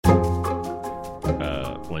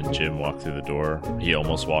when Jim walked through the door. He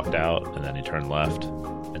almost walked out, and then he turned left,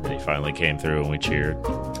 and then he finally came through, and we cheered.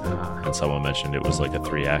 And someone mentioned it was like a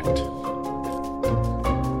 3-act.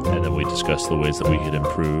 And then we discussed the ways that we could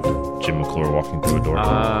improve Jim McClure walking through a door.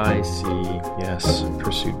 I see. Yes,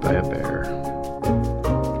 pursued by a bear.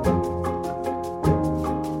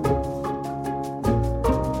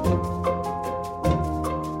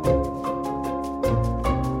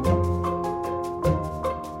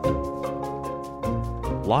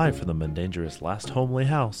 Live from the Mundangerous Last Homely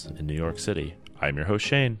House in New York City, I'm your host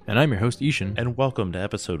Shane. And I'm your host Ishan. And welcome to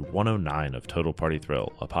episode 109 of Total Party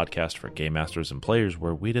Thrill, a podcast for game masters and players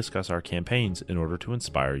where we discuss our campaigns in order to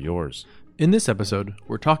inspire yours. In this episode,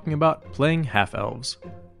 we're talking about playing Half-Elves.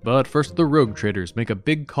 But first, the Rogue Traders make a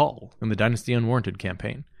big call in the Dynasty Unwarranted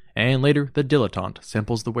campaign. And later, the Dilettante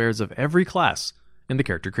samples the wares of every class in the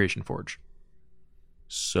Character Creation Forge.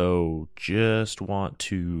 So, just want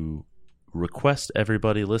to request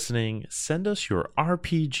everybody listening, send us your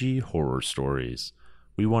RPG horror stories.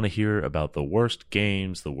 We want to hear about the worst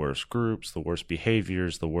games, the worst groups, the worst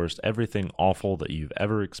behaviors, the worst everything awful that you've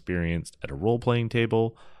ever experienced at a role-playing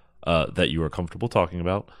table that you are comfortable talking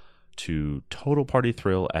about, to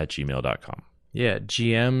totalpartythrill@gmail.com. Yeah,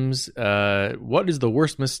 GMs, what is the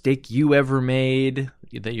worst mistake you ever made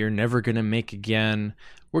that you're never going to make again?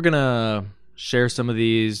 We're going to share some of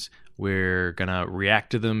these. We're going to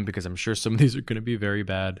react to them because I'm sure some of these are going to be very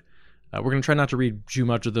bad. We're going to try not to read too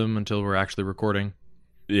much of them until we're actually recording.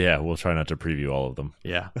 Yeah, we'll try not to preview all of them.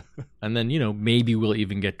 Yeah. And then, maybe we'll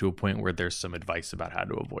even get to a point where there's some advice about how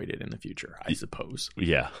to avoid it in the future, I suppose.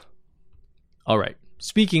 Yeah. All right.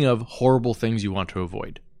 Speaking of horrible things you want to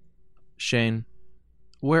avoid, Shane,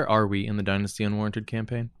 where are we in the Dynasty Unwarranted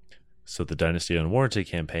campaign? So the Dynasty Unwarranted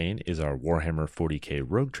campaign is our Warhammer 40k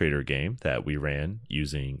Rogue Trader game that we ran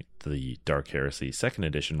using the Dark Heresy 2nd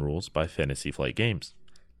Edition rules by Fantasy Flight Games.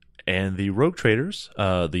 And the Rogue Traders,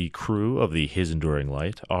 the crew of the His Enduring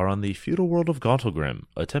Light, are on the feudal world of Gauntlgrim,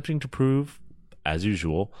 attempting to prove, as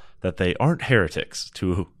usual, that they aren't heretics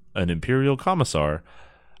to an Imperial Commissar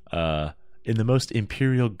in the most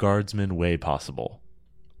Imperial Guardsman way possible.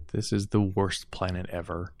 This is the worst planet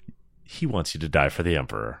ever. He wants you to die for the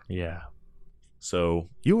Emperor. Yeah. So,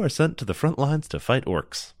 you are sent to the front lines to fight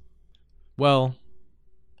orcs. Well,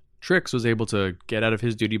 Trix was able to get out of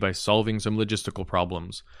his duty by solving some logistical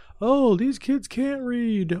problems. Oh, these kids can't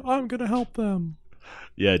read. I'm going to help them.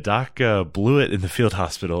 Yeah, Doc blew it in the field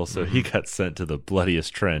hospital, so he got sent to the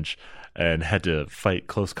bloodiest trench and had to fight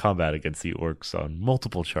close combat against the orcs on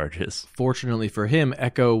multiple charges. Fortunately for him,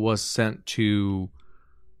 Echo was sent to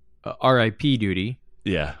RIP duty.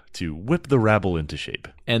 Yeah, to whip the rabble into shape.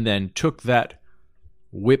 And then took that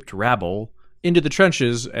whipped rabble into the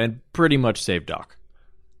trenches and pretty much saved Doc.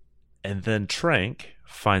 And then Trank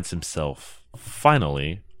finds himself,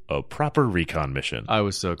 finally, a proper recon mission. I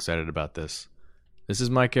was so excited about this. This is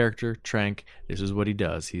my character, Trank. This is what he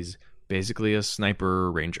does. He's basically a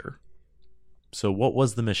sniper ranger. So what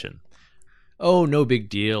was the mission? Oh, no big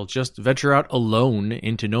deal. Just venture out alone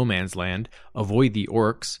into no man's land, avoid the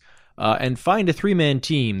orcs, and find a 3-man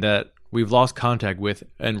team that we've lost contact with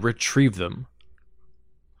and retrieve them.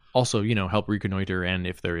 Also, help reconnoiter, and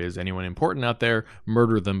if there is anyone important out there,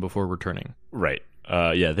 murder them before returning. Right.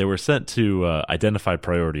 Yeah, they were sent to identify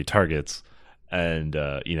priority targets and,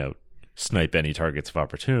 snipe any targets of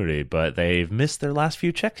opportunity, but they've missed their last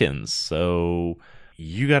few check-ins, so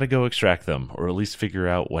you got to go extract them, or at least figure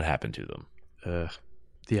out what happened to them.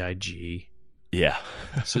 The IG. Yeah.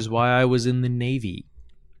 This is why I was in the Navy.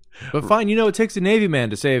 But fine, it takes a Navy man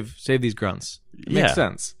to save these grunts. It makes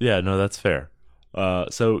sense. Yeah, no, that's fair.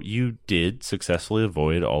 So you did successfully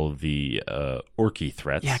avoid all of the orky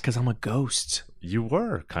threats. Yeah, because I'm a ghost. You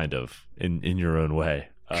were, kind of, in your own way.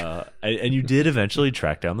 And you did eventually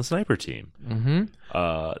track down the sniper team.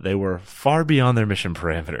 Mm-hmm. They were far beyond their mission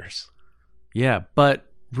parameters. Yeah,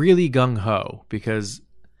 but really gung-ho, because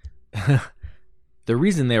the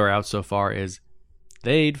reason they were out so far is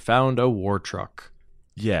they'd found a war truck.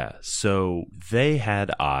 Yeah, so they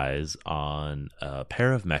had eyes on a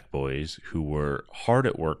pair of mech boys who were hard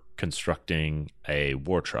at work constructing a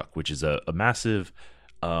war truck, which is a massive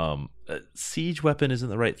siege weapon isn't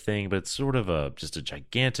the right thing, but it's sort of just a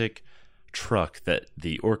gigantic truck that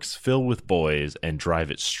the orcs fill with boys and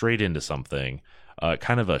drive it straight into something,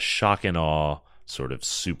 kind of a shock and awe sort of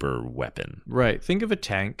super weapon. Right, think of a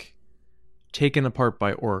tank taken apart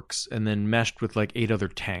by orcs and then meshed with like 8 other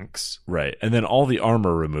tanks. Right. And then all the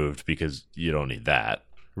armor removed because you don't need that.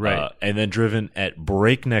 Right. And then driven at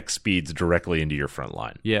breakneck speeds directly into your front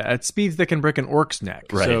line. Yeah, at speeds that can break an orc's neck.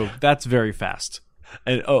 Right. So that's very fast.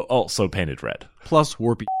 And also painted red. Plus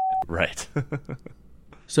warpy. Right.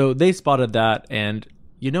 So they spotted that, and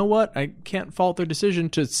you know what? I can't fault their decision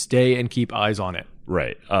to stay and keep eyes on it.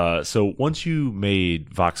 Right. So once you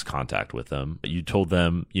made Vox contact with them, you told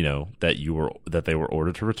them, that they were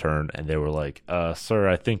ordered to return, and they were like, "Sir,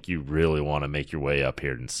 I think you really want to make your way up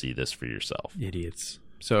here and see this for yourself." Idiots.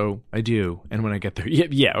 So I do, and when I get there,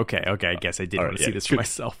 okay, I guess I did want to see this for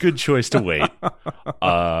myself. Good choice to wait.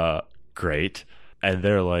 Great. And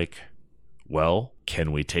they're like, "Well,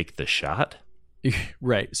 can we take the shot?"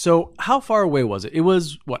 Right. So how far away was it? It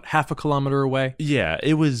was, half a kilometer away? Yeah,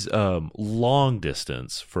 it was long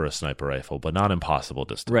distance for a sniper rifle, but not impossible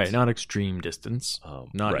distance. Right, not extreme distance.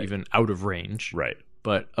 Not even out of range. Right.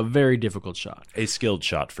 But a very difficult shot. A skilled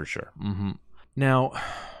shot for sure. Mm-hmm. Now,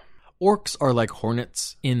 orcs are like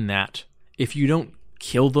hornets in that if you don't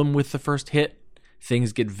kill them with the first hit,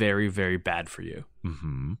 things get very, very bad for you.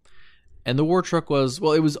 Mm-hmm. And the war truck was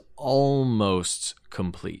almost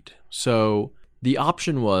complete. So the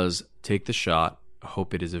option was take the shot,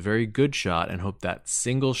 hope it is a very good shot, and hope that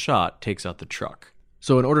single shot takes out the truck.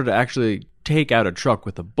 So in order to actually take out a truck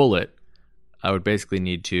with a bullet, I would basically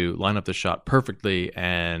need to line up the shot perfectly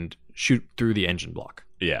and shoot through the engine block.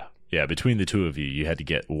 Yeah. Yeah, between the two of you, you had to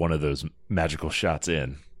get one of those magical shots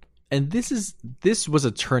in. And this was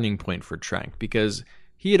a turning point for Trank, because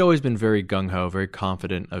he had always been very gung-ho, very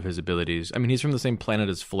confident of his abilities. I mean, he's from the same planet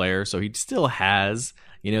as Flair, so he still has,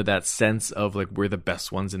 that sense of, like, we're the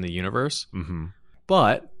best ones in the universe. Mm-hmm.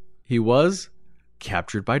 But he was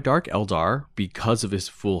captured by Dark Eldar because of his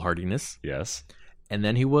foolhardiness. Yes. And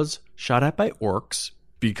then he was shot at by orcs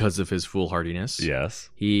because of his foolhardiness.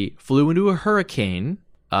 Yes. He flew into a hurricane,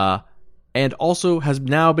 and also has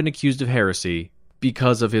now been accused of heresy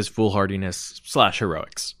because of his foolhardiness /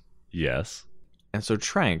 heroics. Yes. And so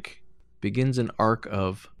Trank begins an arc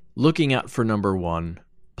of looking out for number one,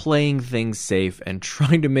 playing things safe, and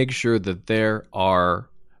trying to make sure that there are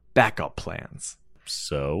backup plans.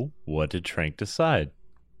 So, what did Trank decide?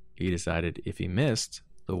 He decided if he missed,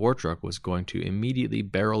 the war truck was going to immediately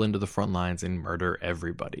barrel into the front lines and murder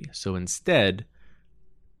everybody. So instead,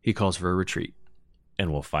 he calls for a retreat.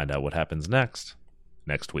 And we'll find out what happens next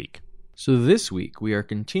week. So this week, we are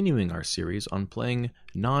continuing our series on playing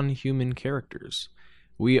non-human characters.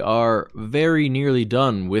 We are very nearly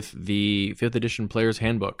done with the 5th edition Player's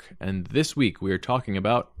Handbook, and this week we are talking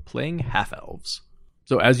about playing half-elves.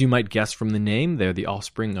 So as you might guess from the name, they're the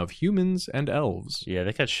offspring of humans and elves. Yeah,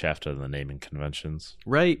 they got shafted in the naming conventions.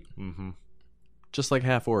 Right. Mm-hmm. Just like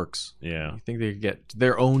half-orcs. Yeah. I think they could get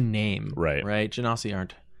their own name. Right. Right? Genasi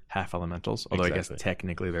aren't half-elementals, although Exactly. I guess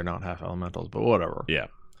technically they're not half-elementals, but whatever. Yeah.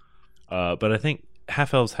 But I think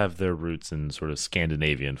half-elves have their roots in sort of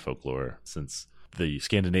Scandinavian folklore, since the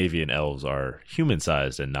Scandinavian elves are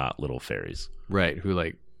human-sized and not little fairies. Right,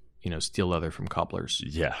 who steal leather from cobblers.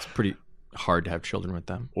 Yeah. It's pretty hard to have children with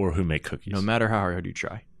them. Or who make cookies. No matter how hard you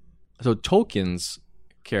try. So Tolkien's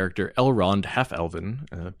character, Elrond Half-Elven,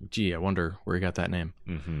 I wonder where he got that name,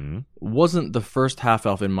 wasn't the first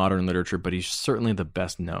half-elf in modern literature, but he's certainly the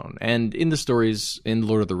best known. And in the stories in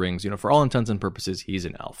Lord of the Rings, for all intents and purposes, he's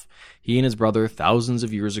an elf. He and his brother, thousands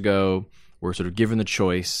of years ago, were sort of given the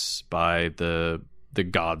choice by the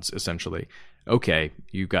gods, essentially. Okay,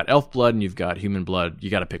 you've got elf blood and you've got human blood.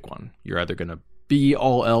 You got to pick one. You're either going to be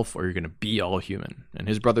all elf or you're going to be all human. And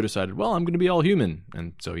his brother decided, well, I'm going to be all human.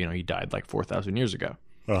 And so, he died like 4,000 years ago.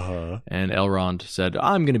 Uh-huh. And Elrond said,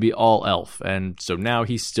 I'm going to be all elf. And so now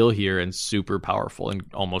he's still here and super powerful and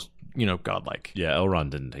almost, godlike. Yeah,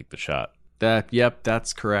 Elrond didn't take the shot.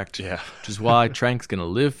 That's correct. Yeah. Which is why Trank's going to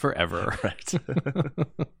live forever. Right.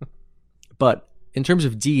 But in terms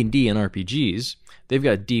of D&D and RPGs, they've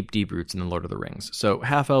got deep, deep roots in the Lord of the Rings. So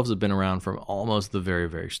half-elves have been around from almost the very,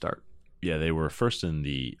 very start. Yeah, they were first in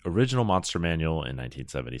the original Monster Manual in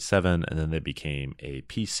 1977, and then they became a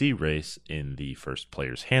PC race in the first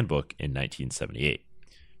Player's Handbook in 1978.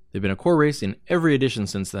 They've been a core race in every edition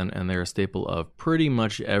since then, and they're a staple of pretty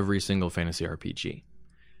much every single fantasy RPG.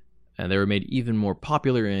 And they were made even more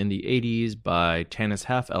popular in the 80s by Tanis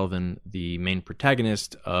Half-Elven, the main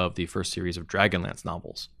protagonist of the first series of Dragonlance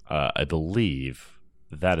novels. I believe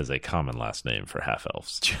that is a common last name for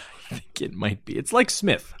half-elves. I think it might be. It's like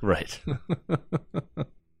Smith. Right.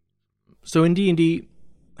 So in D&D,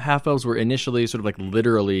 half-elves were initially sort of like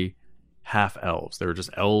literally half-elves. They were just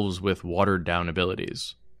elves with watered-down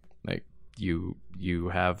abilities. Like, you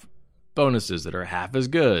have bonuses that are half as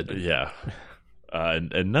good. Yeah.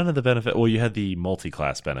 And none of the benefit... Well, you had the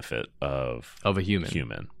multi-class benefit of a human.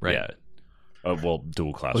 Human. Right. Yeah.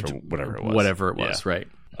 Dual class or whatever it was. Whatever it was, right.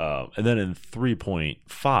 And then in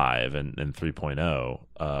 3.5 and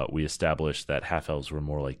 3.0, we established that half-elves were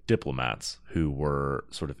more like diplomats who were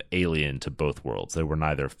sort of alien to both worlds. They were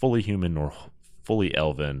neither fully human nor fully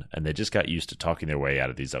elven, and they just got used to talking their way out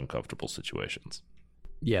of these uncomfortable situations.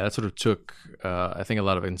 Yeah, that sort of took, I think, a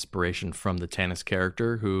lot of inspiration from the Tanis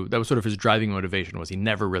character, who that was sort of his driving motivation, was he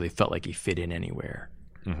never really felt like he fit in anywhere.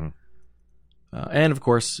 Mm-hmm. And of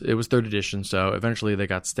course, it was 3rd edition, so eventually they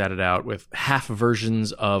got statted out with half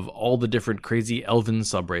versions of all the different crazy elven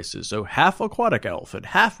subraces. So half aquatic elf, and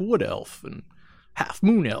half wood elf, and half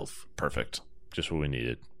moon elf. Perfect. Just what we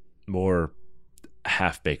needed. More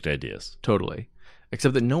half-baked ideas. Totally.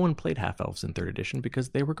 Except that no one played half-elves in 3rd edition because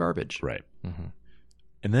they were garbage. Right. Mm-hmm.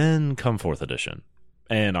 And then come 4th edition,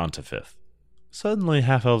 and on to 5th. Suddenly,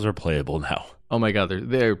 half-elves are playable now. Oh my god,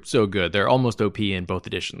 they're so good. They're almost OP in both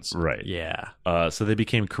editions. Right. Yeah. So they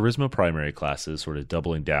became charisma primary classes, sort of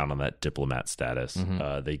doubling down on that diplomat status.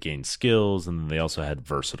 Mm-hmm. They gained skills, and they also had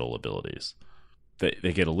versatile abilities.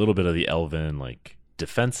 They get a little bit of the elven, like,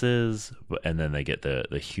 defenses, and then they get the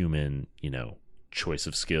human, choice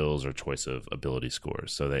of skills or choice of ability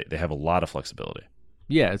scores. So they have a lot of flexibility.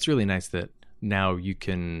 Yeah, it's really nice that now you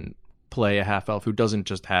can play a half-elf who doesn't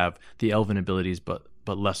just have the elven abilities, but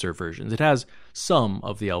lesser versions. It has some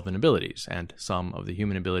of the elven abilities and some of the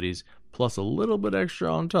human abilities, plus a little bit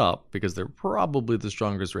extra on top, because they're probably the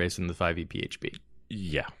strongest race in the 5e PHP.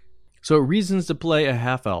 Yeah. So reasons to play a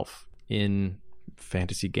half-elf in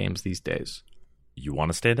fantasy games these days. You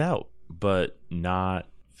want to stand out, but not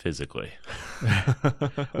physically.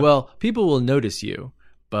 Well, people will notice you,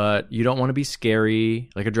 but you don't want to be scary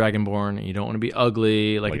like a dragonborn, and you don't want to be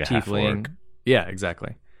ugly like a tiefling. half-orc. Yeah,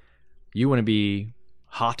 exactly. You want to be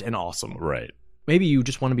hot and awesome. Right. Maybe you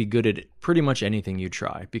just want to be good at pretty much anything you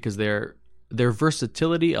try, because their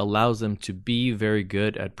versatility allows them to be very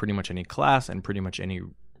good at pretty much any class and pretty much any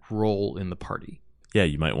role in the party. Yeah,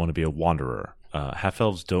 you might want to be a wanderer.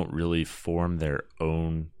 Half-elves don't really form their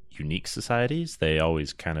own unique societies. They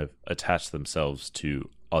always kind of attach themselves to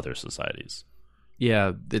other societies.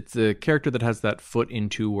 Yeah, it's a character that has that foot in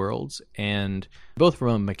two worlds, and both from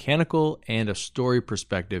a mechanical and a story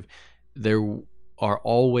perspective, there are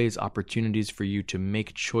always opportunities for you to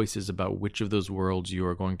make choices about which of those worlds you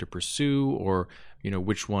are going to pursue, or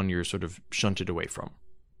which one you're sort of shunted away from.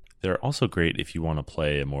 They're also great if you want to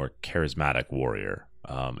play a more charismatic warrior.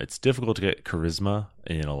 It's difficult to get charisma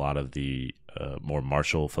in a lot of the more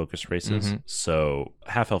martial-focused races. Mm-hmm. So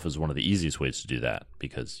half-elf is one of the easiest ways to do that,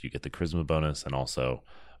 because you get the charisma bonus, and also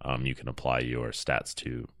you can apply your stats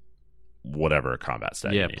to whatever combat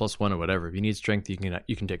stat you need. +1 or whatever. If you need strength, you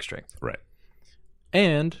can take strength. Right.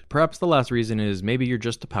 And perhaps the last reason is maybe you're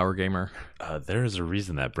just a power gamer. There is a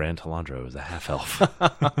reason that Bran Talandro is a half-elf.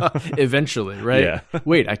 Eventually, right? Yeah.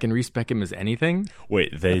 Wait, I can respec him as anything?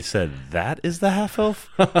 Wait, they said that is the half-elf?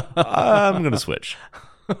 I'm going to switch.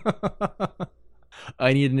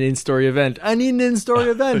 I need an in-story event.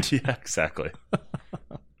 Yeah, exactly.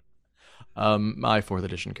 My 4th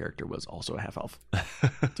edition character was also a half-elf.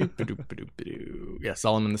 Yeah,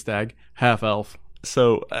 Solomon the Stag, half-elf.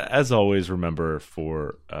 So, as always, remember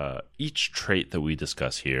for each trait that we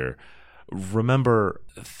discuss here,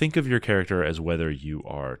 think of your character as whether you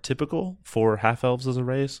are typical for half-elves as a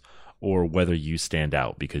race, or whether you stand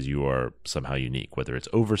out because you are somehow unique, whether it's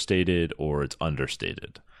overstated or it's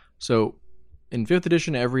understated. So, in 5th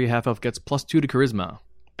edition, every half-elf gets +2 to charisma.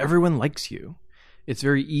 Everyone likes you. It's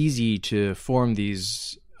very easy to form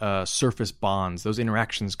these surface bonds. Those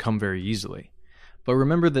interactions come very easily. But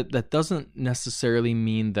remember that doesn't necessarily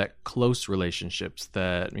mean that close relationships,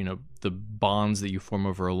 that the bonds that you form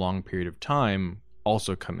over a long period of time,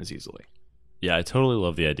 also come as easily. Yeah, I totally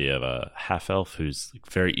love the idea of a half-elf who's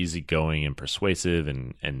very easygoing and persuasive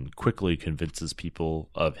and quickly convinces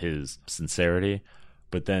people of his sincerity,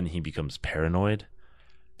 but then he becomes paranoid,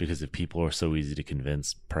 because if people are so easy to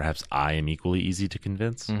convince, perhaps I am equally easy to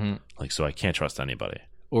convince. Mm-hmm. So I can't trust anybody.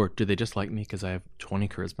 Or do they just like me because I have 20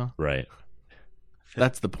 charisma? Right.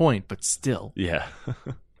 That's the point, but still. Yeah.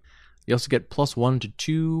 You also get +1 to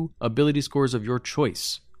 2 ability scores of your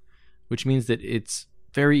choice, which means that it's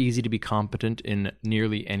very easy to be competent in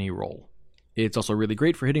nearly any role. It's also really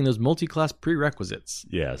great for hitting those multi-class prerequisites.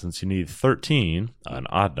 Yeah, since you need 13, an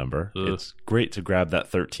odd number, it's great to grab that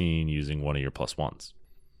 13 using one of your +1s.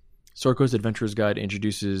 Sorko's Adventurer's Guide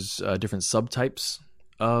introduces different subtypes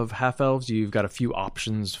of half-elves. You've got a few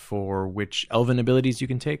options for which elven abilities you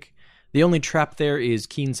can take. The only trap there is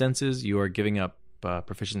keen senses. You are giving up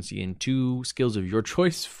proficiency in 2 skills of your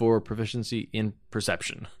choice for proficiency in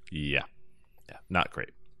perception. Yeah, not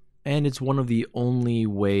great. And it's one of the only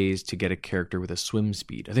ways to get a character with a swim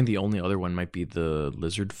speed. I think the only other one might be the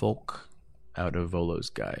lizard folk out of Volo's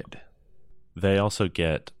Guide. They also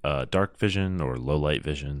get dark vision or low light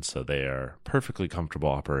vision, so they are perfectly comfortable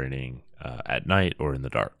operating at night or in the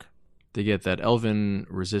dark. They get that elven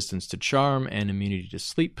resistance to charm and immunity to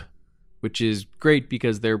sleep, which is great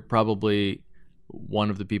because they're probably one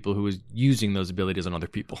of the people who is using those abilities on other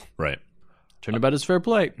people. Right. Turnabout is fair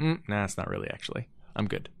play. Nah, it's not really, actually. I'm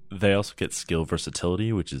good. They also get skill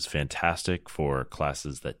versatility, which is fantastic for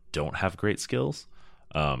classes that don't have great skills,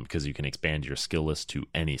 because you can expand your skill list to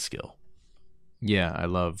any skill. Yeah, I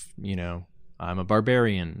love, I'm a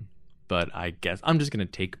barbarian, but I guess I'm just going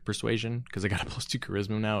to take persuasion because I got a +2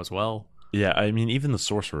 charisma now as well. Yeah, I mean, even the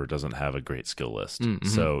sorcerer doesn't have a great skill list,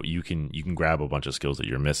 so you can grab a bunch of skills that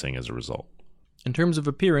you're missing as a result. In terms of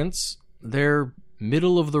appearance, they're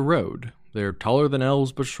middle of the road. They're taller than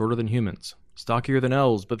elves but shorter than humans, stockier than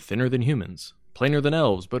elves but thinner than humans, plainer than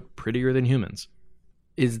elves but prettier than humans.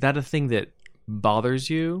 Is that a thing that bothers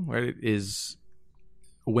you? Right? Is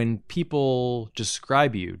when people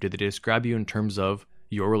describe you, do they describe you in terms of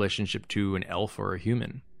your relationship to an elf or a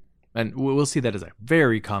human? And we'll see that as a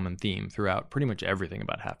very common theme throughout pretty much everything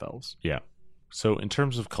about half-elves. Yeah. So in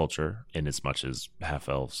terms of culture, in as much as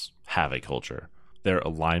half-elves have a culture, their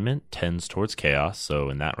alignment tends towards chaos. So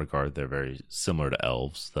in that regard, they're very similar to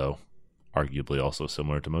elves, though arguably also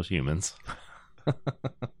similar to most humans.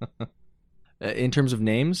 In terms of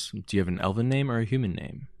names, do you have an elven name or a human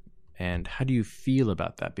name? And how do you feel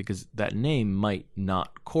about that? Because that name might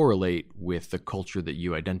not correlate with the culture that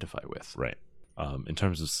you identify with. Right. In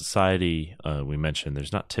terms of society, we mentioned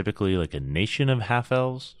there's not typically like a nation of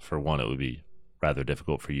half-elves. For one, it would be rather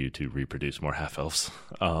difficult for you to reproduce more half-elves.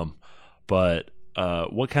 But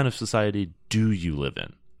what kind of society do you live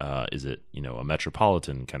in? Is it, a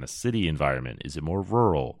metropolitan kind of city environment? Is it more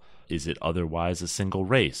rural? Is it otherwise a single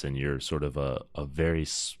race and you're sort of a very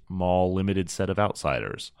small, limited set of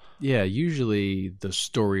outsiders? Yeah, usually the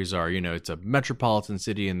stories are, it's a metropolitan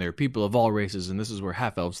city and there are people of all races and this is where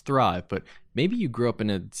half-elves thrive. But maybe you grew up in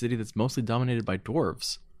a city that's mostly dominated by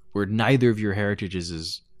dwarves, where neither of your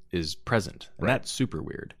heritages is present. And Right. That's super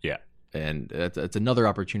weird. Yeah. And that's another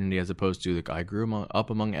opportunity as opposed to, I grew up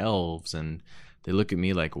among elves and they look at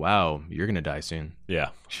me like, wow, you're going to die soon. Yeah.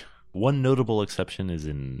 One notable exception is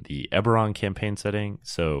in the Eberron campaign setting.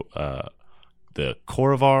 So the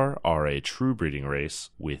Korrivar are a true breeding race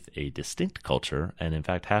with a distinct culture, and in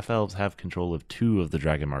fact, half-elves have control of 2 of the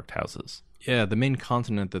dragon-marked houses. Yeah, the main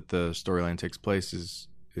continent that the storyline takes place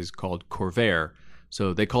is called Corvair.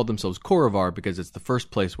 So they called themselves Korrivar because it's the first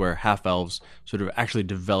place where half-elves sort of actually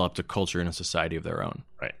developed a culture and a society of their own.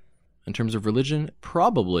 Right. In terms of religion,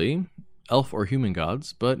 probably elf or human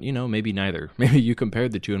gods, but, maybe neither. Maybe you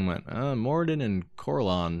compared the two and went, Moradin and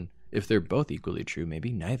Corellon, if they're both equally true,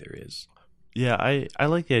 maybe neither is. Yeah, I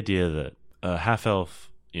like the idea that half-elf,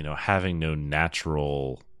 having no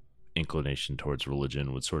natural inclination towards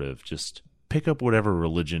religion would sort of just pick up whatever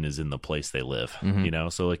religion is in the place they live,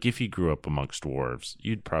 So like if you grew up amongst dwarves,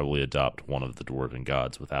 you'd probably adopt one of the dwarven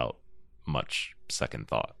gods without much second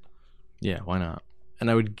thought. Yeah, why not? And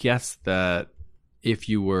I would guess that if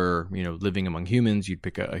you were, living among humans, you'd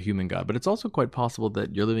pick a human god. But it's also quite possible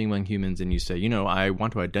that you're living among humans and you say, I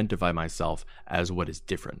want to identify myself as what is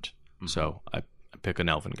different. Mm-hmm. So I pick an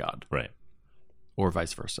elven god. Right. Or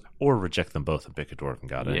vice versa. Or reject them both and pick a dwarven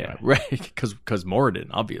god anyway. Yeah, right. Because Moradin,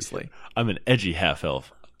 obviously. I'm an edgy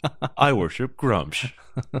half-elf. I worship Grumsh.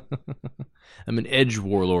 I'm an edge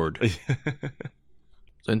warlord.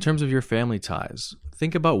 So in terms of your family ties,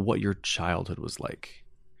 think about what your childhood was like.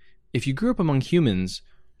 If you grew up among humans,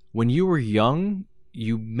 when you were young,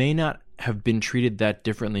 you may not have been treated that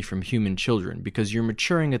differently from human children because you're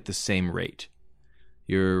maturing at the same rate.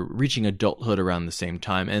 You're reaching adulthood around the same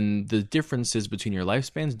time, and the differences between your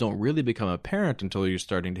lifespans don't really become apparent until you're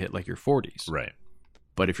starting to hit like your 40s. Right.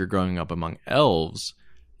 But if you're growing up among elves,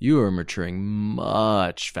 you are maturing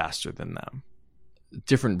much faster than them.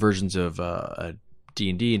 Different versions of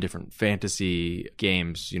D&D and different fantasy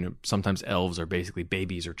games, sometimes elves are basically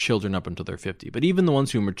babies or children up until they're 50. But even the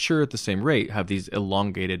ones who mature at the same rate have these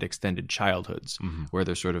elongated, extended childhoods where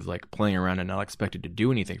they're sort of like playing around and not expected to do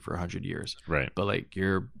anything for 100 years. Right. But like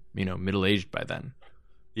you're, middle-aged by then.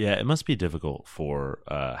 Yeah, it must be difficult for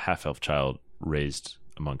a half-elf child raised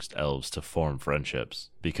amongst elves to form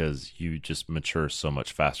friendships because you just mature so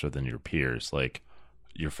much faster than your peers. Like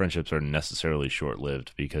your friendships aren't necessarily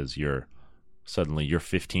short-lived because you're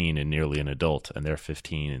 15 and nearly an adult, and they're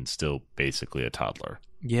 15 and still basically a toddler.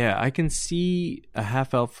 Yeah, I can see a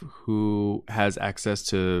half-elf who has access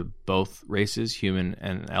to both races, human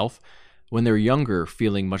and elf, when they're younger,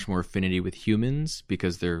 feeling much more affinity with humans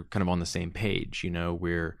because they're kind of on the same page.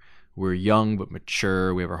 We're young but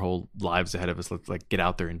mature. We have our whole lives ahead of us. Let's like get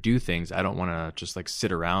out there and do things. I don't want to just like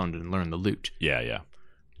sit around and learn the loot. Yeah.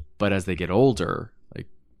 But as they get older, like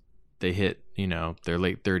they hit, their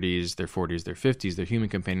late 30s, their 40s, their 50s, their human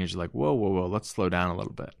companions are like, whoa, let's slow down a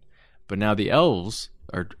little bit. But now the elves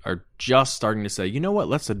are just starting to say, you know what,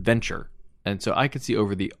 let's adventure. And so I could see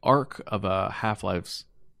over the arc of a Half-Elf's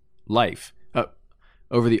life,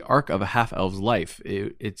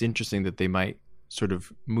 it's interesting that they might sort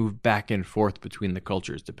of move back and forth between the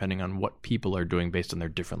cultures depending on what people are doing based on their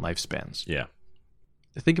different lifespans. Yeah.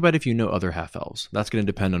 Think about if you know other half-elves. That's going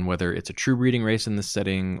to depend on whether it's a true breeding race in this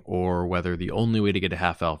setting or whether the only way to get a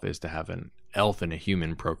half-elf is to have an elf and a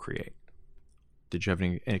human procreate. Did you have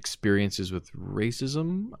any experiences with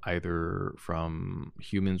racism, either from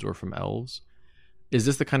humans or from elves? Is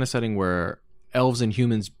this the kind of setting where elves and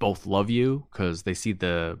humans both love you because they see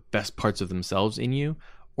the best parts of themselves in you?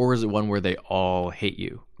 Or is it one where they all hate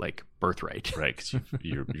you, like birthright? Right, because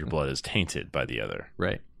your blood is tainted by the other.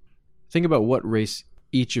 Right. Think about what race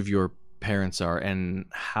each of your parents are and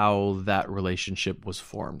how that relationship was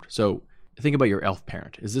formed. So think about your elf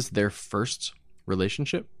parent. Is this their first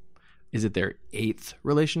relationship? Is it their 8th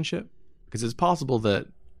relationship? Because it's possible that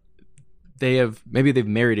they've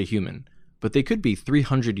married a human, but they could be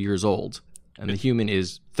 300 years old and the human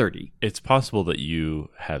is 30. It's possible that you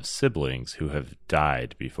have siblings who have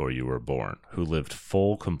died before you were born, who lived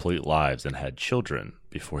full, complete lives and had children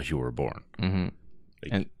before you were born.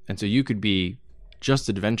 Mm-hmm. And so you could be just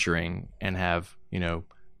adventuring and have,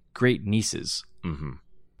 great nieces. Mm-hmm.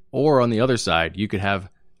 Or on the other side, you could have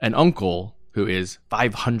an uncle who is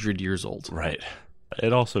 500 years old. Right.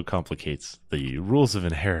 It also complicates the rules of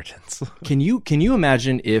inheritance. Can you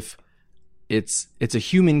imagine if it's a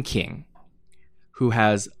human king who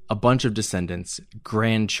has a bunch of descendants,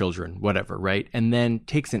 grandchildren, whatever, right? And then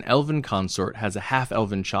takes an elven consort, has a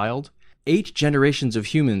half-elven child. 8 generations of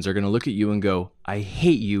humans are going to look at you and go, I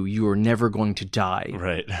hate you. You are never going to die.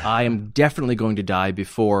 Right. I am definitely going to die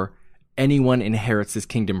before anyone inherits this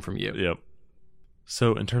kingdom from you. Yep.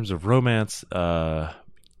 So in terms of romance,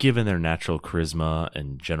 given their natural charisma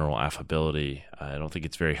and general affability, I don't think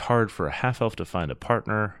it's very hard for a half-elf to find a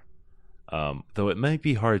partner, though it might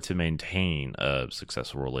be hard to maintain a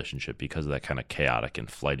successful relationship because of that kind of chaotic and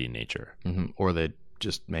flighty nature. Mm-hmm. Or they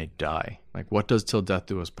just may die. Like, what does till death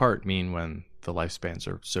do us part mean when the lifespans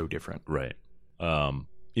are so different? Right.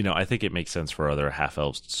 I think it makes sense for other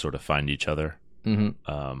half-elves to sort of find each other. Mm-hmm.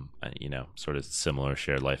 Sort of similar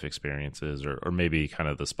shared life experiences, or maybe kind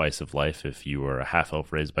of the spice of life if you were a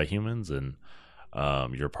half-elf raised by humans and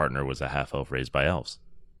your partner was a half-elf raised by elves.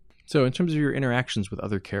 So in terms of your interactions with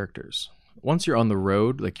other characters, once you're on the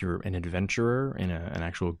road, like you're an adventurer in an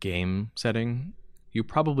actual game setting, you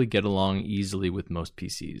probably get along easily with most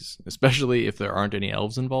PCs, especially if there aren't any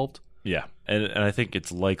elves involved. Yeah, and I think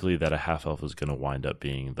it's likely that a half-elf is going to wind up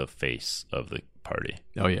being the face of the party.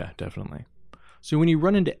 Oh yeah, definitely. So when you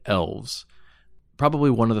run into elves, probably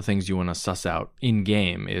one of the things you want to suss out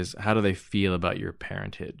in-game is how do they feel about your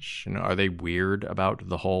parentage? Are they weird about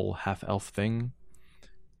the whole half-elf thing?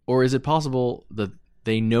 Or is it possible that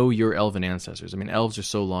they know your elven ancestors? I mean, elves are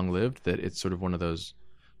so long-lived that it's sort of one of those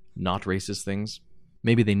not racist things.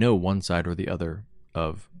 Maybe they know one side or the other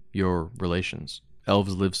of your relations.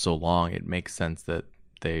 Elves live so long, it makes sense that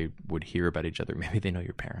they would hear about each other. Maybe they know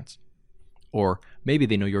your parents. Or maybe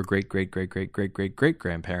they know your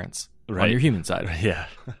great-great-great-great-great-great-grandparents right. on your human side. Yeah.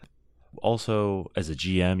 Also, as a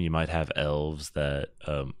GM, you might have elves that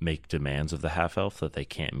make demands of the half-elf that they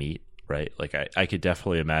can't meet, right? Like, I could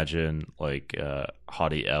definitely imagine, like,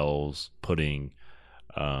 haughty elves putting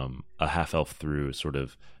a half-elf through sort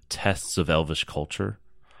of tests of elvish culture,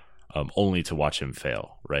 only to watch him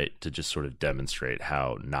fail, right? To just sort of demonstrate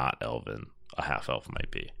how not elven a half-elf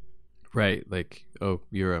might be. Right, like, oh,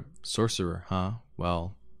 you're a sorcerer, huh?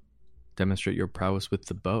 Well, demonstrate your prowess with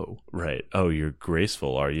the bow. Right. Oh, you're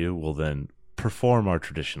graceful, are you? Well, then perform our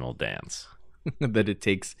traditional dance. That it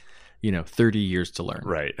takes, 30 years to learn.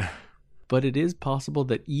 Right. But it is possible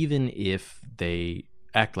that even if they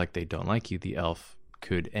act like they don't like you, the elf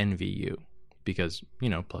could envy you because,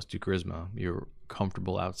 +2 charisma, you're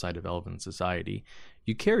comfortable outside of elven society.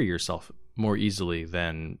 You carry yourself more easily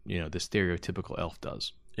than, the stereotypical elf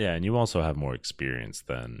does. Yeah, and you also have more experience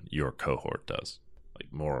than your cohort does.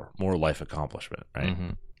 Like more life accomplishment, right?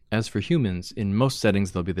 Mm-hmm. As for humans, in most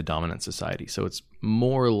settings, they'll be the dominant society. So it's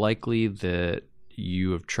more likely that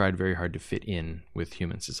you have tried very hard to fit in with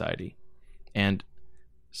human society. And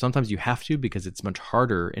sometimes you have to because it's much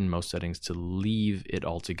harder in most settings to leave it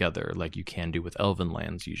altogether like you can do with elven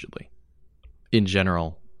lands usually. In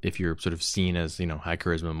general, if you're sort of seen as, high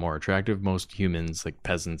charisma, more attractive, most humans, like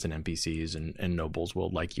peasants and NPCs and nobles, will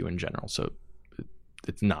like you in general. So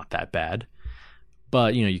it's not that bad.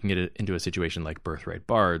 But, you can get into a situation like birthright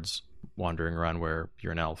bards wandering around where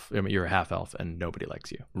you're an elf. I mean, you're a half elf and nobody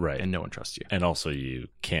likes you. Right. And no one trusts you. And also you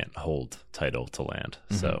can't hold title to land.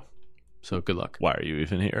 Mm-hmm. So good luck. Why are you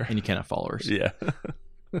even here? And you can't have followers. Yeah.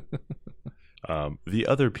 The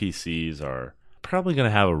other PCs are probably going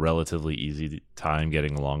to have a relatively easy time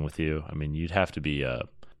getting along with you. I mean, you'd have to be a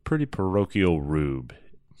pretty parochial rube.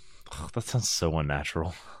 Oh, that sounds so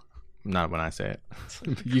unnatural. Not when I say it.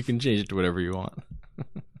 You can change it to whatever you want.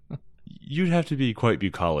 You'd have to be quite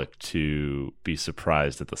bucolic to be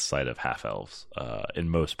surprised at the sight of half-elves in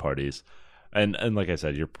most parties. And like I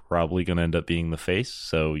said, you're probably going to end up being the face,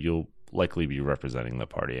 so you'll likely be representing the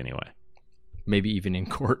party anyway. Maybe even in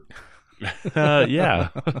court. Yeah.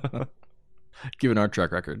 Given our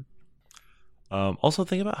track record. Also,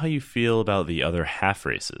 think about how you feel about the other half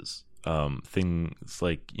races. Things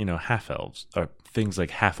like, half-elves, or things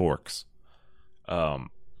like half-orcs.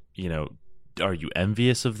 Are you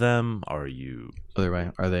envious of them? Are you... Either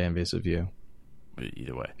way, are they envious of you?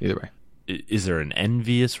 Either way. Is there an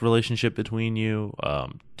envious relationship between you?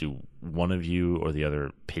 Do one of you or the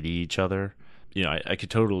other pity each other? I could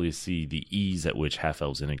totally see the ease at which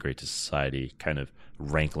half-elves integrate to society kind of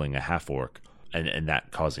rankling a half-orc and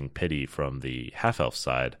that causing pity from the half-elf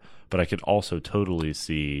side. But I could also totally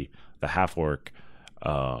see the half-orc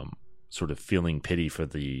sort of feeling pity for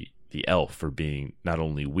the elf for being not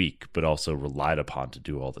only weak, but also relied upon to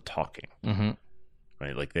do all the talking. Mm-hmm.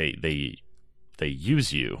 Right? Like they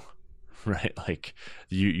use you, right? Like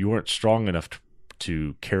you weren't strong enough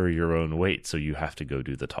to carry your own weight, so you have to go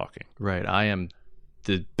do the talking. Right. I am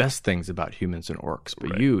the best things about humans and orcs,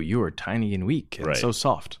 but right. you are tiny and weak and right. so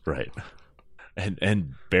soft. Right.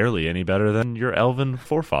 And barely any better than your elven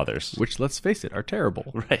forefathers. Which, let's face it, are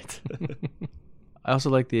terrible. Right. I also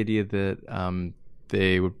like the idea that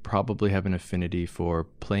they would probably have an affinity for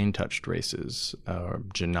plane-touched races,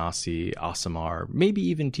 Genasi, Aasimar, maybe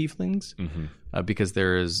even Tieflings, because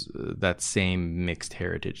there is that same mixed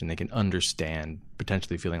heritage, and they can understand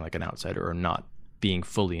potentially feeling like an outsider or not being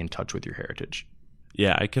fully in touch with your heritage.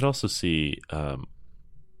 Yeah, I could also see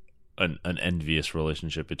an envious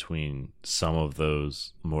relationship between some of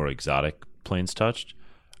those more exotic planes touched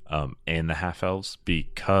and the half-elves,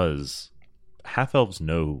 because half-elves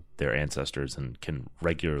know their ancestors and can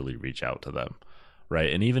regularly reach out to them,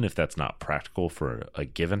 right? And even if that's not practical for a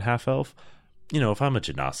given half-elf, if I'm a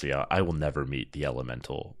Genasi, I will never meet the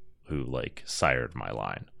elemental who sired my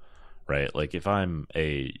line, right? Like if I'm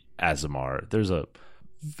a Aasimar, there's a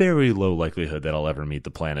very low likelihood that I'll ever meet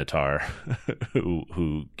the Planetar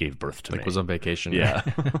who gave birth to me. Was on vacation. Yeah.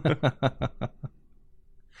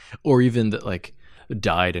 Or even that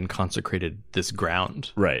died and consecrated this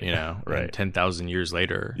ground. Right. Right. 10,000 years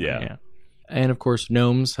later. Yeah. And of course,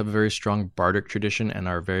 gnomes have a very strong bardic tradition and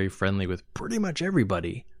are very friendly with pretty much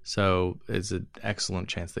everybody. So it's an excellent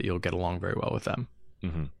chance that you'll get along very well with them.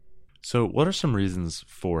 Mm-hmm. So what are some reasons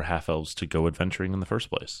for half-elves to go adventuring in the first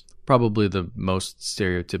place? Probably the most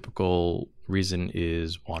stereotypical reason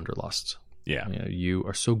is wanderlust. Yeah. You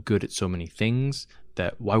are so good at so many things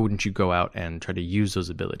that why wouldn't you go out and try to use those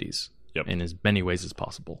abilities in as many ways as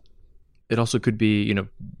possible? It also could be,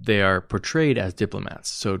 they are portrayed as diplomats.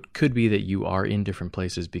 So it could be that you are in different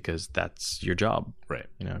places because that's your job. Right.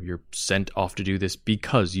 You're sent off to do this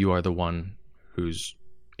because you are the one who's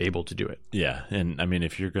able to do it. Yeah. And I mean,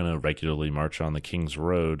 if you're going to regularly march on the King's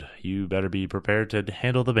Road, you better be prepared to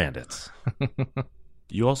handle the bandits.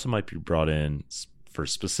 You also might be brought in for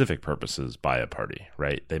specific purposes by a party,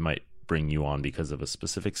 right? They might bring you on because of a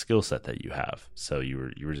specific skill set that you have. So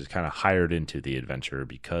you were just kind of hired into the adventure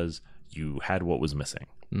because you had what was missing.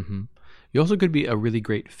 Mm-hmm. You also could be a really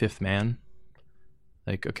great fifth man.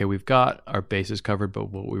 Okay, we've got our bases covered, but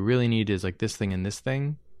what we really need is this thing and this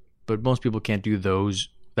thing. But most people can't do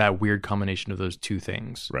that weird combination of those two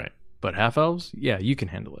things. Right. But half-elves, yeah, you can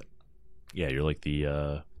handle it. Yeah, you're like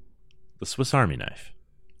the Swiss Army knife.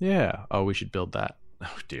 Yeah. Oh, we should build that.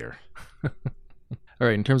 Oh, dear. All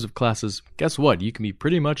right, in terms of classes, guess what? You can be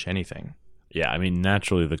pretty much anything. Yeah, I mean,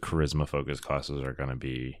 naturally, the charisma-focused classes are going to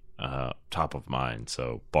be top of mind.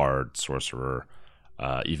 So Bard, Sorcerer,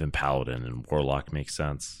 even Paladin and Warlock makes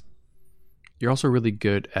sense. You're also really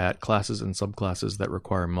good at classes and subclasses that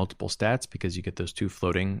require multiple stats because you get those 2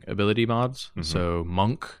 floating ability mods. Mm-hmm. So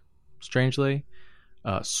Monk, strangely.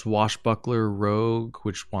 Swashbuckler Rogue,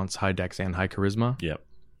 which wants high dex and high charisma. Yep.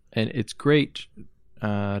 And it's great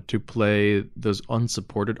to play those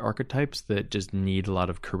unsupported archetypes that just need a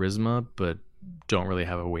lot of charisma, but don't really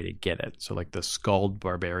have a way to get it. So like the Scald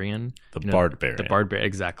Barbarian. The Bardbarian. The Bardbarian,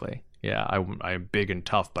 exactly. Yeah, I'm big and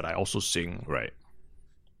tough, but I also sing. Right.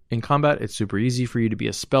 In combat, it's super easy for you to be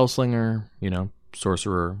a spellslinger,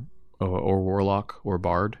 sorcerer or warlock or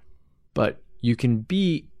bard. But you can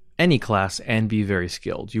be any class and be very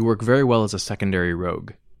skilled. You work very well as a secondary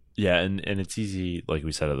rogue. Yeah, and it's easy, like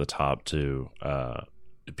we said at the top, to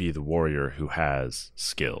be the warrior who has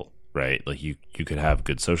skill, right? Like you could have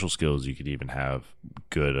good social skills. You could even have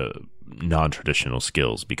good non-traditional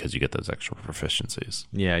skills because you get those extra proficiencies.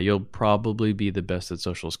 Yeah, you'll probably be the best at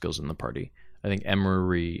social skills in the party. I think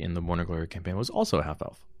Emery in the Morning Glory campaign was also a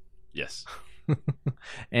half-elf. Yes.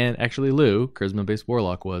 And actually Lou, charisma-based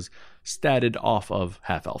warlock, was statted off of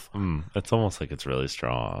half-elf. It's almost like it's really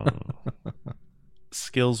strong.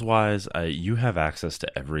 Skills-wise, you have access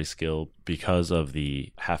to every skill because of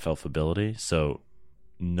the half-elf ability, so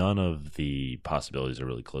none of the possibilities are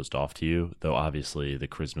really closed off to you, though obviously the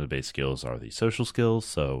charisma-based skills are the social skills,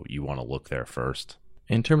 so you want to look there first.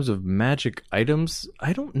 In terms of magic items,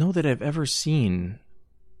 I don't know that I've ever seen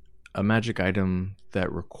a magic item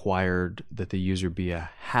that required that the user be a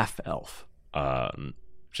half-elf.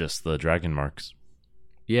 Just the dragon marks.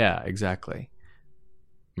 Yeah, exactly.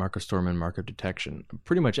 Mark of Storm and Mark of Detection.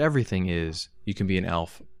 Pretty much everything is you can be an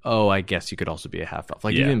elf. Oh, I guess you could also be a half-elf.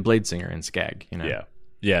 Like even Bladesinger and Skag,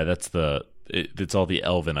 Yeah, it's all the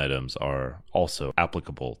elven items are also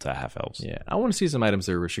applicable to half-elves. Yeah, I want to see some items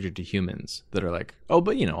that are restricted to humans that are like, oh,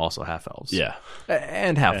 but also half-elves. Yeah.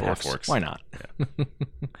 And half-orcs. Why not? Yeah.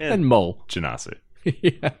 and Mole. Genasi.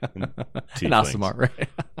 Yeah. And Aasimar, right?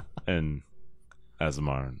 And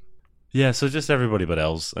Aasimar. Yeah, so just everybody but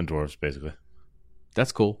elves and dwarves, basically.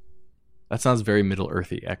 That's cool. That sounds very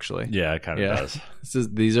Middle-earthy, actually. Yeah, it kind of does.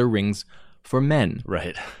 These are rings for men.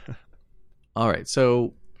 Right. All right,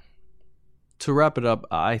 so to wrap it up,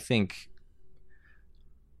 I think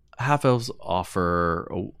half-elves offer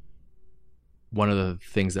one of the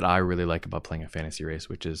things that I really like about playing a fantasy race,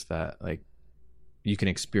 which is that like you can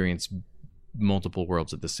experience multiple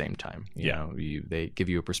worlds at the same time. They give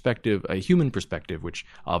you a perspective, a human perspective, which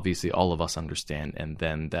obviously all of us understand, and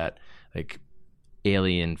then that like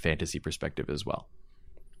alien fantasy perspective as well.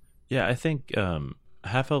 Yeah, I think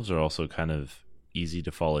half-elves are also kind of easy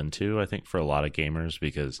to fall into, I think, for a lot of gamers,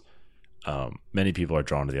 because many people are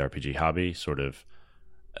drawn to the RPG hobby sort of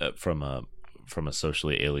from a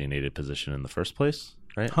socially alienated position in the first place,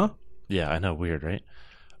 right? Huh? Yeah, I know, weird, right?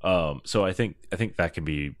 So I think that can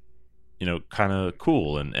be, kind of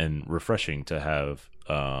cool and refreshing to have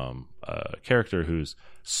a character who's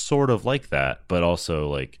sort of like that, but also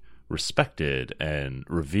like respected and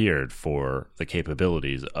revered for the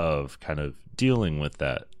capabilities of kind of dealing with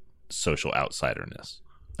that social outsiderness.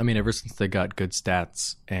 I mean, ever since they got good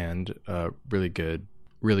stats and really good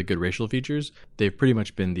racial features, they've pretty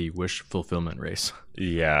much been the wish fulfillment race.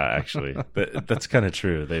 Yeah, actually, that's kind of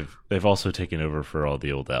true. They've also taken over for all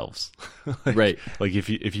the old elves, right? Like if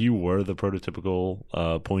you were the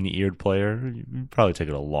prototypical pointy-eared player, you'd probably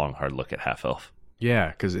taken a long, hard look at half-elf.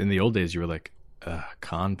 Yeah, because in the old days, you were like,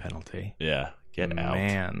 con penalty. Yeah, get out,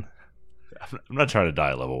 man. I'm not trying to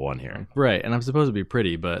die at level 1 here, right? And I'm supposed to be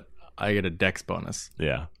pretty, but I get a dex bonus.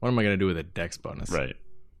 Yeah. What am I going to do with a dex bonus? Right.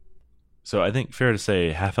 So I think fair to say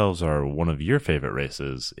half-elves are one of your favorite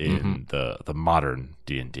races in the modern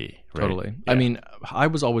D&D, right? Totally. Yeah. I mean, I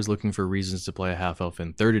was always looking for reasons to play a half-elf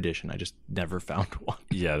in 3rd edition. I just never found one.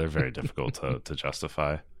 Yeah, they're very difficult to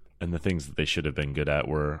justify. And the things that they should have been good at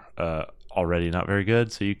were already not very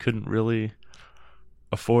good, so you couldn't really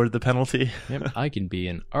afford the penalty. Yep, I can be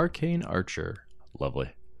an arcane archer.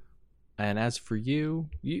 Lovely. And as for you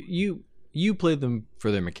play them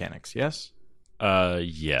for their mechanics, yes?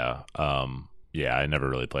 Yeah. Yeah, I never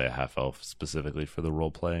really play a half-elf specifically for the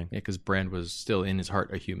role-playing. Yeah, because Brand was still in his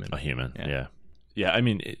heart a human. A human, yeah. Yeah, I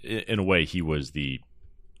mean, in a way, he was the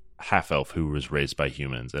half-elf who was raised by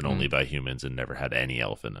humans and only by humans and never had any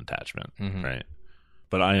elfin attachment, right?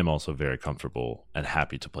 But I am also very comfortable and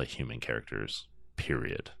happy to play human characters,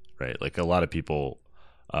 period, right? Like a lot of people,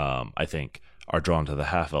 I think, are drawn to the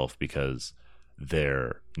half-elf because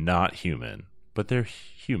they're not human, but they're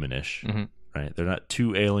humanish, right? They're not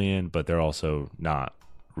too alien, but they're also not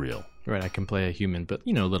real. Right, I can play a human, but,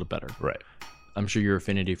 a little better. Right. I'm sure your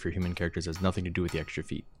affinity for human characters has nothing to do with the extra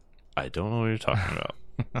feet. I don't know what you're talking about.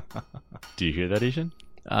 Do you hear that, Ishan?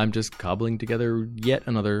 I'm just cobbling together yet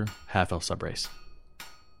another half-elf subrace.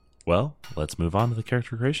 Well, let's move on to the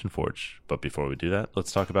Character Creation Forge. But before we do that,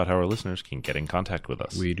 let's talk about how our listeners can get in contact with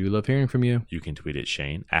us. We do love hearing from you. You can tweet at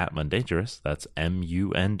Shane at Mundangerous. That's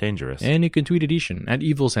MUN Dangerous. And you can tweet at Ishan at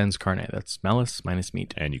Evil Sans Carne. That's malice minus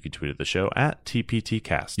meat. And you can tweet at the show at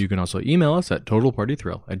TPTcast. You can also email us at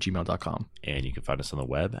totalpartythrill@gmail.com. And you can find us on the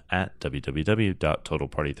web at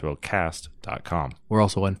www.totalpartythrillcast.com. We're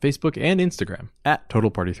also on Facebook and Instagram at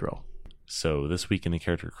Total Party Thrill. So this week in the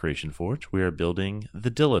Character Creation Forge, we are building the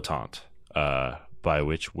Dilettante, by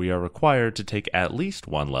which we are required to take at least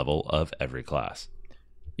one level of every class.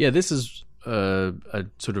 Yeah, this is a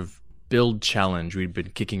sort of build challenge we'd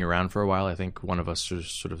been kicking around for a while. I think one of us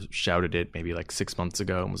sort of shouted it maybe like 6 months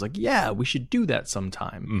ago and was like, yeah, we should do that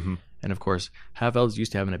sometime. Mm-hmm. And of course, Half-Elves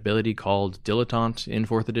used to have an ability called Dilettante in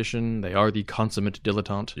 4th edition. They are the consummate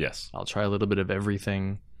dilettante. Yes. I'll try a little bit of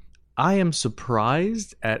everything. I am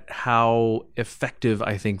surprised at how effective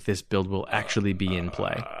I think this build will actually be in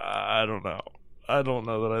play. I don't know. I don't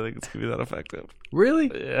know that I think it's going to be that effective. Really?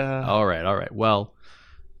 Yeah. All right. Well,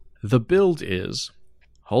 the build is...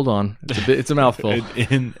 Hold on. It's a mouthful.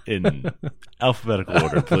 in alphabetical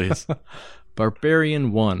order, please.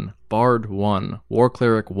 Barbarian 1, Bard 1, War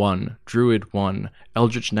Cleric 1, Druid 1,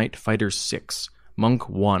 Eldritch Knight Fighter 6, Monk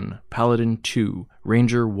 1, Paladin 2,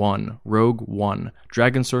 Ranger 1, Rogue 1,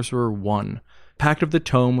 Dragon Sorcerer 1, Pact of the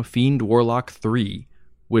Tome, Fiend Warlock 3,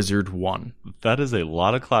 Wizard 1. That is a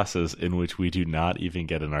lot of classes in which we do not even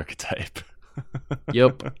get an archetype.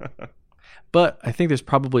 Yep. But I think there's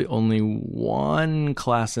probably only one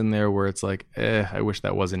class in there where it's like, I wish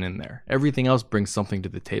that wasn't in there. Everything else brings something to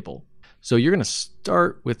the table. So you're going to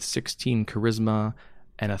start with 16 Charisma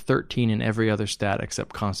and a 13 in every other stat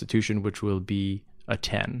except Constitution, which will be a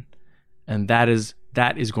 10. And that is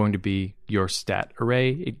going to be your stat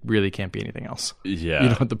array. It really can't be anything else. Yeah. You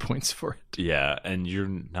don't have the points for it. Yeah, and you're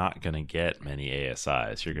not going to get many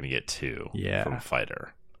ASIs. You're going to get 2 from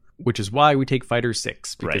Fighter. Which is why we take Fighter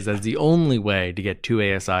 6, because Right. that's the only way to get 2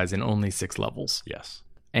 ASIs in only 6 levels. Yes.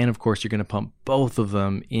 And of course, you're going to pump both of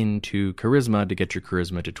them into Charisma to get your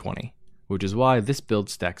Charisma to 20. Which is why this build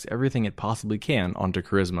stacks everything it possibly can onto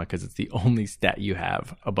Charisma, because it's the only stat you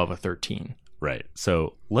have above a 13. Right.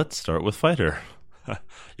 So let's start with Fighter.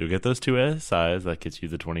 You'll get those 2 ASIs. That gets you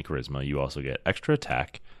the 20 Charisma. You also get extra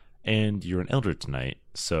attack, and you're an Eldritch Knight.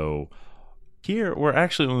 So here, we're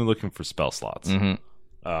actually only looking for spell slots.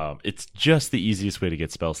 Mm-hmm. It's just the easiest way to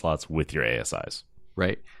get spell slots with your ASIs.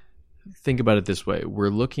 Right. Think about it this way. We're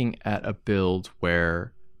looking at a build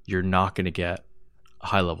where you're not going to get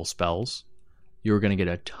high-level spells. You're going to get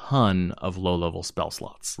a ton of low-level spell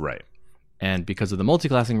slots. Right. And because of the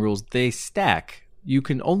multiclassing rules, they stack. You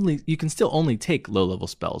can still only take low-level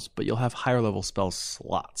spells, but you'll have higher-level spell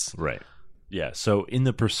slots. Right. Yeah. So in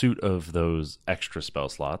the pursuit of those extra spell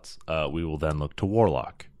slots, we will then look to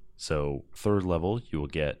Warlock. So 3rd level, you will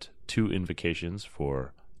get 2 invocations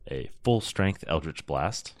for a full-strength Eldritch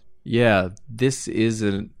Blast. Yeah, this is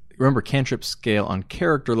remember, cantrips scale on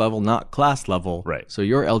character level, not class level. Right. So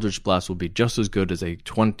your Eldritch Blast will be just as good as a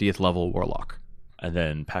 20th level Warlock. And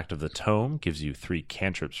then Pact of the Tome gives you 3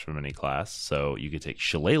 cantrips from any class. So you could take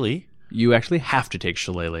Shillelagh. You actually have to take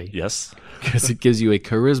Shillelagh. Yes. Because it gives you a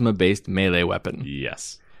charisma-based melee weapon.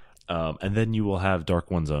 Yes. And then you will have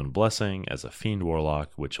Dark One's Own Blessing as a Fiend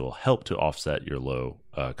Warlock, which will help to offset your low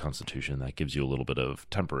Constitution. That gives you a little bit of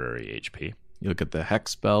temporary HP. You'll get the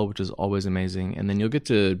Hex spell, which is always amazing. And then you'll get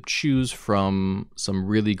to choose from some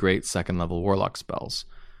really great 2nd level Warlock spells.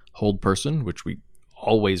 Hold Person, which we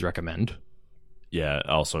always recommend. Yeah,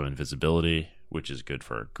 also Invisibility, which is good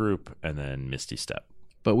for a group, and then Misty Step.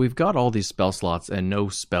 But we've got all these spell slots and no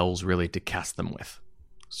spells really to cast them with.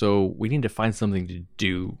 So we need to find something to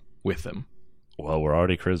do with them. Well, we're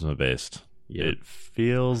already charisma based. Yep. It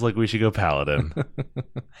feels like we should go Paladin.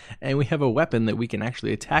 And we have a weapon that we can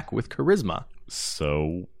actually attack with charisma.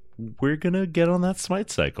 So we're going to get on that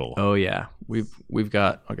smite cycle. Oh yeah. We've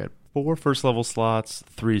got 4 first level slots,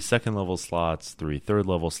 3 second level slots, 3 third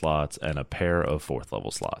level slots, and a pair of 4th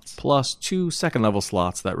level slots. Plus 2 2nd level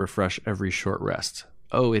slots that refresh every short rest.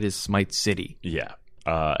 Oh, it is Smite City. Yeah.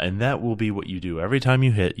 And that will be what you do. Every time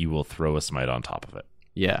you hit, you will throw a smite on top of it.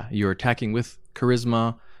 Yeah, you're attacking with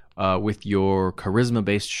charisma, with your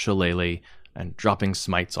charisma-based Shillelagh, and dropping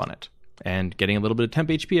smites on it. And getting a little bit of temp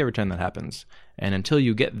HP every time that happens. And until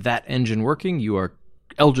you get that engine working, you are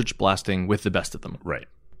Eldritch Blasting with the best of them. Right.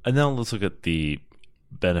 And now let's look at the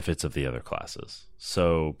benefits of the other classes.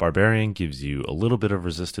 So Barbarian gives you a little bit of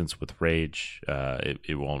resistance with Rage.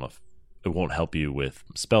 It won't help you with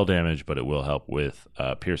spell damage, but it will help with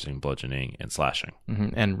piercing, bludgeoning, and slashing. Mm-hmm.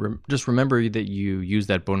 And just remember that you use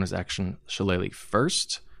that bonus action Shillelagh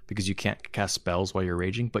first, because you can't cast spells while you're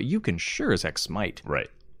raging, but you can sure as heck smite. Right.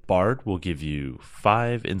 Bard will give you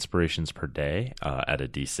 5 inspirations per day at a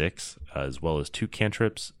d6, as well as 2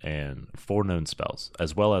 cantrips and 4 known spells,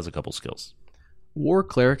 as well as a couple skills. War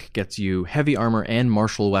Cleric gets you heavy armor and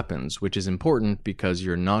martial weapons, which is important because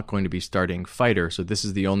you're not going to be starting fighter, so this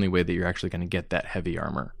is the only way that you're actually going to get that heavy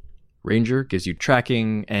armor. Ranger gives you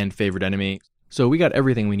tracking and favored enemy, so we got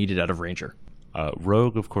everything we needed out of Ranger.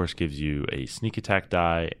 Rogue, of course, gives you a sneak attack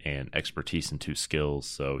die and expertise in 2 skills,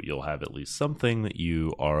 so you'll have at least something that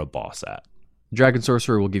you are a boss at. Dragon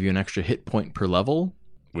Sorcerer will give you an extra hit point per level.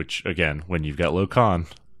 Which, again, when you've got low con,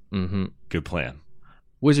 good plan.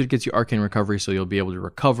 Wizard gets you Arcane Recovery, so you'll be able to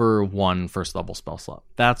recover 1 first level spell slot.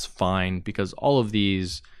 That's fine, because all of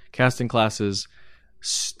these casting classes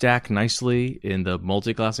stack nicely in the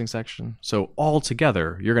multi-classing section. So all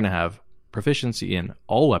together, you're going to have proficiency in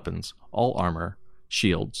all weapons, all armor,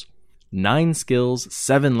 shields, 9 skills,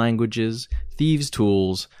 7 languages, thieves'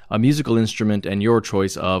 tools, a musical instrument, and your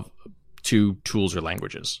choice of 2 tools or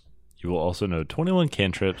languages. You will also know 21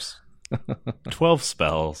 cantrips, 12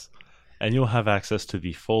 spells, and you'll have access to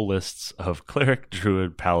the full lists of Cleric,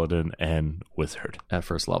 Druid, Paladin, and Wizard. At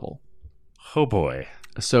first level. Oh boy.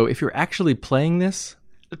 So if you're actually playing this...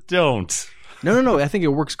 Don't. No, I think it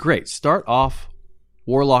works great. Start off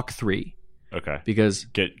Warlock 3. Okay. Because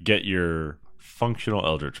get your functional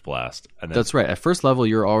Eldritch Blast. And then... That's right. At first level,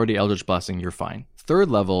 you're already Eldritch Blasting. You're fine.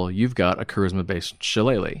 Third level, you've got a charisma-based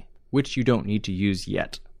Shillelagh, which you don't need to use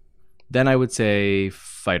yet. Then I would say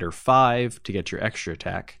Fighter 5 to get your extra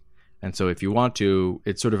attack. And so if you want to,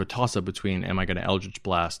 it's sort of a toss-up between, am I going to Eldritch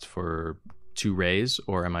Blast for 2 rays,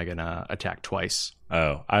 or am I going to attack twice?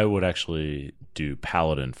 Oh, I would actually do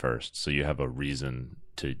Paladin first, so you have a reason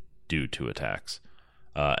to do 2 attacks.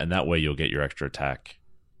 And that way you'll get your extra attack.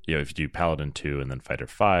 You know, if you do Paladin 2 and then Fighter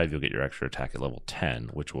 5, you'll get your extra attack at level 10,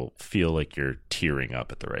 which will feel like you're tearing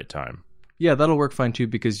up at the right time. Yeah, that'll work fine too,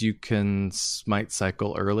 because you can smite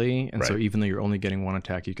cycle early, and so even though you're only getting 1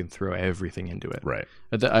 attack, you can throw everything into it. Right.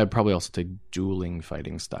 I'd probably also take dueling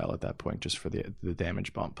fighting style at that point, just for the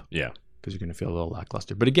damage bump. Yeah. Because you're going to feel a little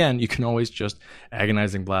lackluster. But again, you can always just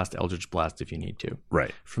Agonizing Blast, Eldritch Blast if you need to.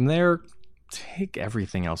 Right. From there, take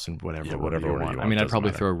everything else in whatever order you want. I mean, I'd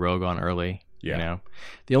probably throw Rogue on early. Yeah. You know?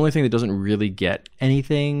 The only thing that doesn't really get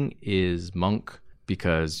anything is Monk,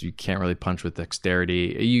 because you can't really punch with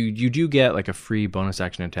dexterity. You do get like a free bonus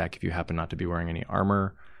action attack if you happen not to be wearing any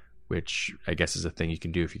armor, which I guess is a thing you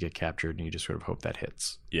can do if you get captured, and you just sort of hope that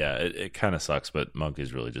hits. Yeah, it kind of sucks, but Monk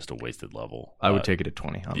is really just a wasted level. I would take it at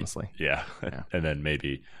 20, honestly. Yeah. And then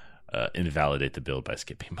maybe invalidate the build by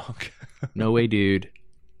skipping Monk. No way, dude.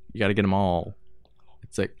 You got to get them all.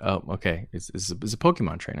 It's like, oh, okay. It's a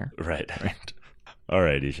Pokemon trainer. Right. All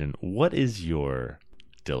right, Ishan. What is your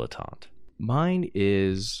dilettante? Mine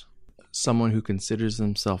is someone who considers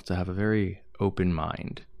themselves to have a very open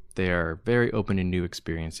mind. They are very open to new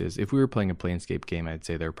experiences. If we were playing a Planescape game, I'd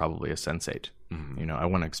say they're probably a sensate. Mm-hmm. You know, I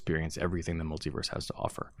want to experience everything the multiverse has to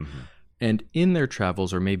offer. Mm-hmm. And in their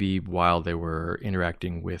travels, or maybe while they were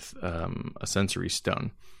interacting with a sensory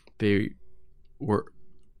stone, they were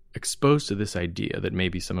exposed to this idea that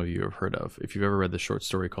maybe some of you have heard of. If you've ever read the short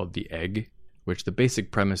story called The Egg, which the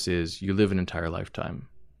basic premise is you live an entire lifetime,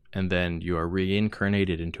 and then you are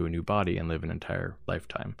reincarnated into a new body and live an entire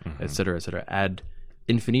lifetime, et cetera, ad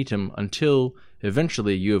infinitum, until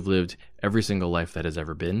eventually you have lived every single life that has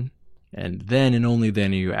ever been. And then and only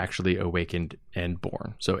then are you actually awakened and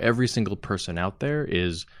born. So every single person out there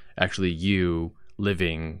is actually you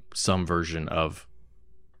living some version of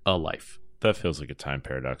a life. That feels like a time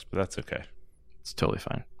paradox, but that's okay. It's totally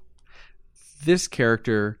fine. This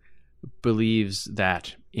character believes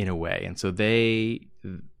that in a way, and so they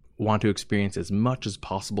want to experience as much as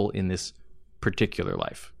possible in this particular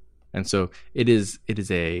life. And so it is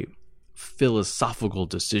a philosophical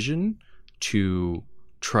decision to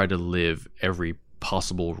try to live every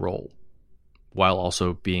possible role while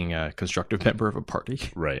also being a constructive member of a party.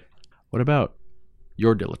 Right. What about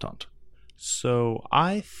your dilettante? So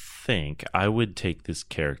I think I would take this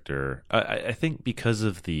character. I think because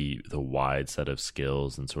of the wide set of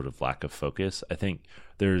skills and sort of lack of focus, I think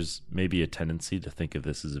there's maybe a tendency to think of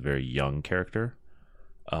this as a very young character.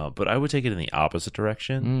 But I would take it in the opposite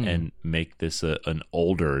direction and make this an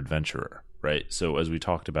older adventurer, right? So as we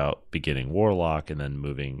talked about beginning Warlock and then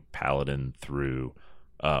moving Paladin through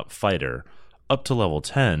Fighter, up to level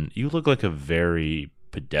 10, you look like a very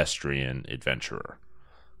pedestrian adventurer,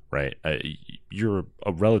 right? You're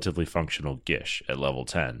a relatively functional Gish at level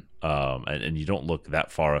 10, and you don't look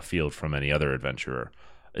that far afield from any other adventurer.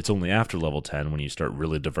 It's only after level 10 when you start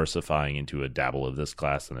really diversifying into a dabble of this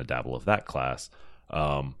class and a dabble of that class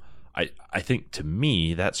I think to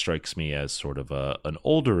me that strikes me as sort of an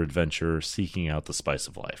older adventurer seeking out the spice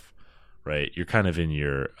of life, right? You're kind of in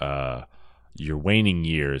your waning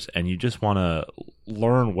years, and you just want to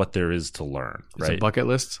learn what there is to learn, right? It's a bucket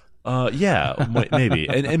list. Yeah, maybe,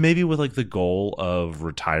 and maybe with like the goal of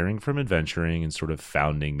retiring from adventuring and sort of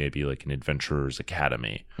founding maybe like an adventurer's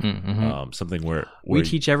academy, something where we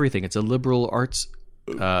teach everything. It's a liberal arts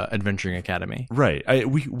adventuring academy, right?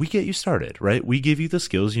 We get you started, right? We give you the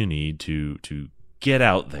skills you need to get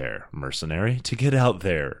out there, mercenary, to get out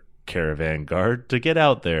there, caravan guard, to get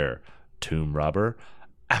out there, tomb robber.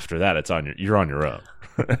 After that, you're on your own.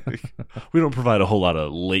 We don't provide a whole lot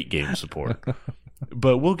of late game support.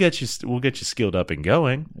 But we'll get you skilled up and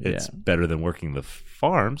going. It's better than working the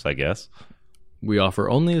farms, I guess. We offer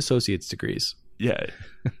only associate's degrees. Yeah,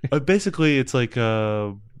 basically it's like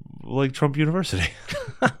Trump University,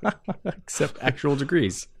 except actual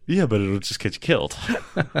degrees. Yeah, but it'll just get you killed,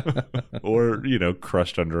 or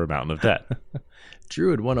crushed under a mountain of debt.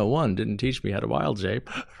 Druid 101 didn't teach me how to wild shape.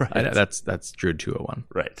 Right. That's Druid 201.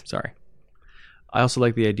 Right. Sorry. I also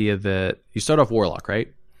like the idea that you start off warlock,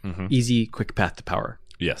 right? Mm-hmm. Easy, quick path to power.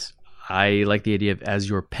 Yes. I like the idea of as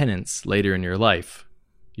your penance later in your life,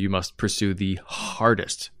 you must pursue the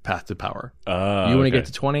hardest path to power. You want to get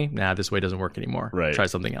to 20? Nah, this way doesn't work anymore. Right. Try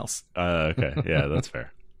something else. Okay. Yeah, that's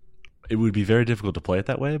fair. It would be very difficult to play it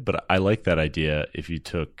that way, but I like that idea if you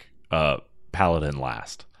took Paladin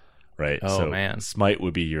last, right? Oh, man. Smite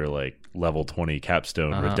would be your like level 20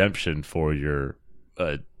 capstone redemption for your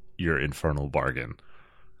infernal bargain.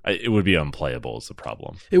 It would be unplayable is the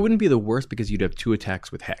problem. It wouldn't be the worst because you'd have 2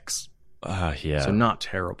 attacks with Hex. Yeah. So not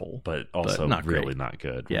terrible. But also not really great. Not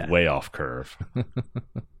good. Yeah. Way off curve.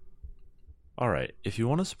 All right. If you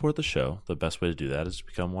want to support the show, the best way to do that is to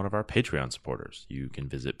become one of our Patreon supporters. You can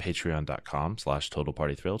visit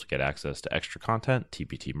patreon.com/TotalPartyThrill to get access to extra content,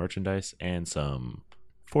 TPT merchandise, and some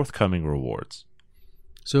forthcoming rewards.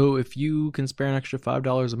 So if you can spare an extra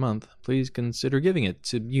 $5 a month, please consider giving it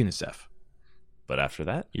to UNICEF. But after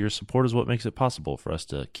that, your support is what makes it possible for us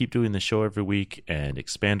to keep doing the show every week and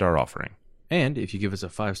expand our offering. And if you give us a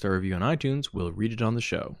 5-star review on iTunes, we'll read it on the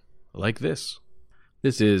show. Like this.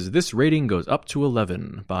 This rating goes up to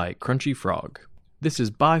 11 by Crunchy Frog. This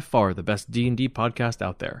is by far the best D&D podcast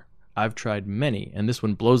out there. I've tried many, and this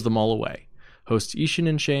one blows them all away. Hosts Ishin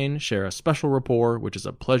and Shane share a special rapport, which is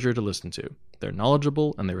a pleasure to listen to. They're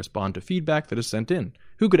knowledgeable, and they respond to feedback that is sent in.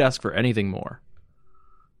 Who could ask for anything more?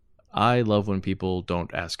 I love when people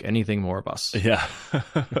don't ask anything more of us. Yeah.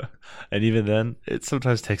 And even then, it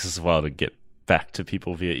sometimes takes us a while to get back to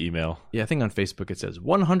people via email. Yeah, I think on Facebook it says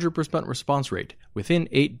 100% response rate within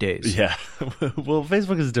 8 days. Yeah. Well,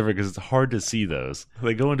 Facebook is different because it's hard to see those.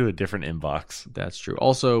 They go into a different inbox. That's true.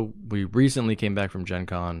 Also, we recently came back from Gen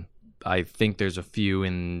Con. I think there's a few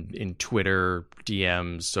in Twitter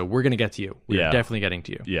DMs, so we're going to get to you. We're definitely getting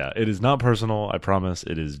to you. Yeah, it is not personal, I promise.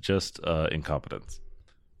 It is just incompetence.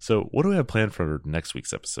 So what do we have planned for next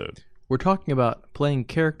week's episode? We're talking about playing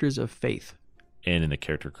characters of faith. And in the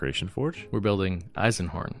Character Creation Forge? We're building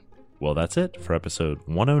Eisenhorn. Well, that's it for episode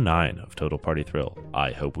 109 of Total Party Thrill. I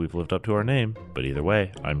hope we've lived up to our name, but either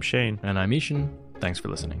way, I'm Shane. And I'm Ishin. Thanks for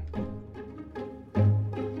listening.